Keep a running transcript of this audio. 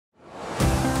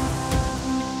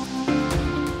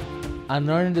I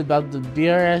learned about the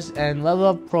BRS and Level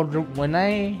Up program when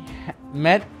I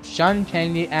met Sean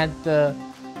Kennedy at the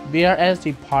BRS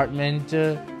department,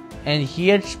 and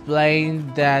he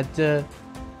explained that the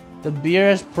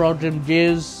BRS program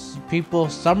gives people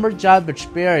summer job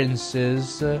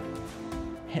experiences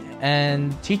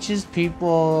and teaches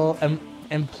people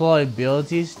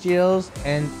employability skills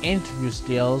and interview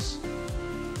skills.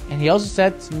 And he also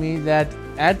said to me that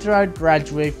after I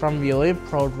graduate from the elite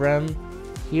program,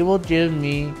 he will give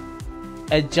me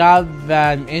a job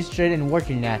that I'm interested in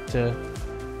working at. The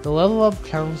Level Up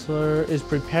counselor is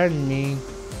preparing me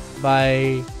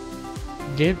by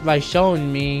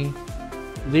showing me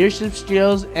leadership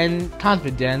skills and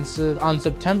confidence. On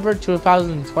September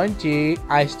 2020,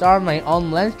 I started my own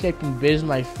landscaping business with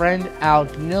my friend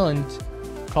Alec Newland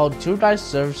called Two Guys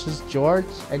Services, George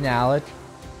and Alec.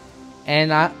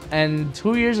 And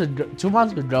 2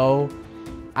 months ago,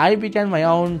 I began my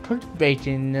own cookie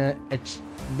baking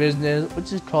business,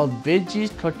 which is called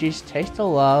Bidgie's Cookies Taste of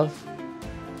Love.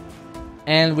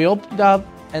 And we opened up,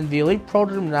 and the elite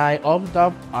program and I opened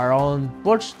up our own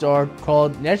bookstore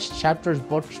called Next Chapter's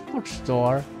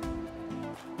Bookstore.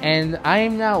 And I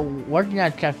am now working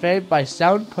at a cafe by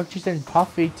selling cookies and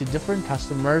coffee to different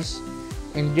customers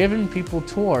and giving people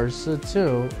tours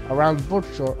too around the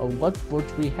bookstore of what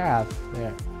books we have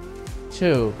there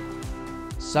too.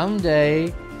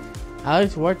 Someday, I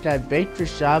like to work at a bakery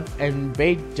shop and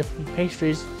bake different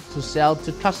pastries to sell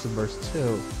to customers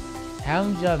too.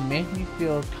 Having a job makes me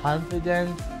feel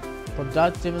confident,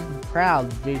 productive, and proud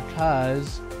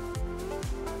because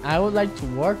I would like to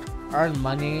work, earn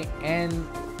money, and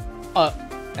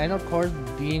of course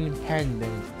be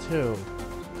independent too.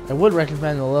 I would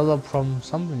recommend a Level Up from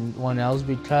someone else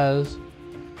because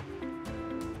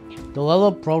the Level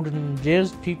Up program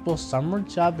gives people summer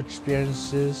job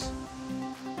experiences,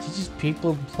 teaches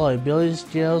people employability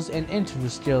skills and interview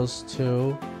skills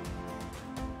too,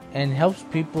 and helps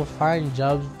people find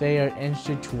jobs they are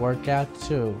interested to work at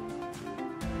too.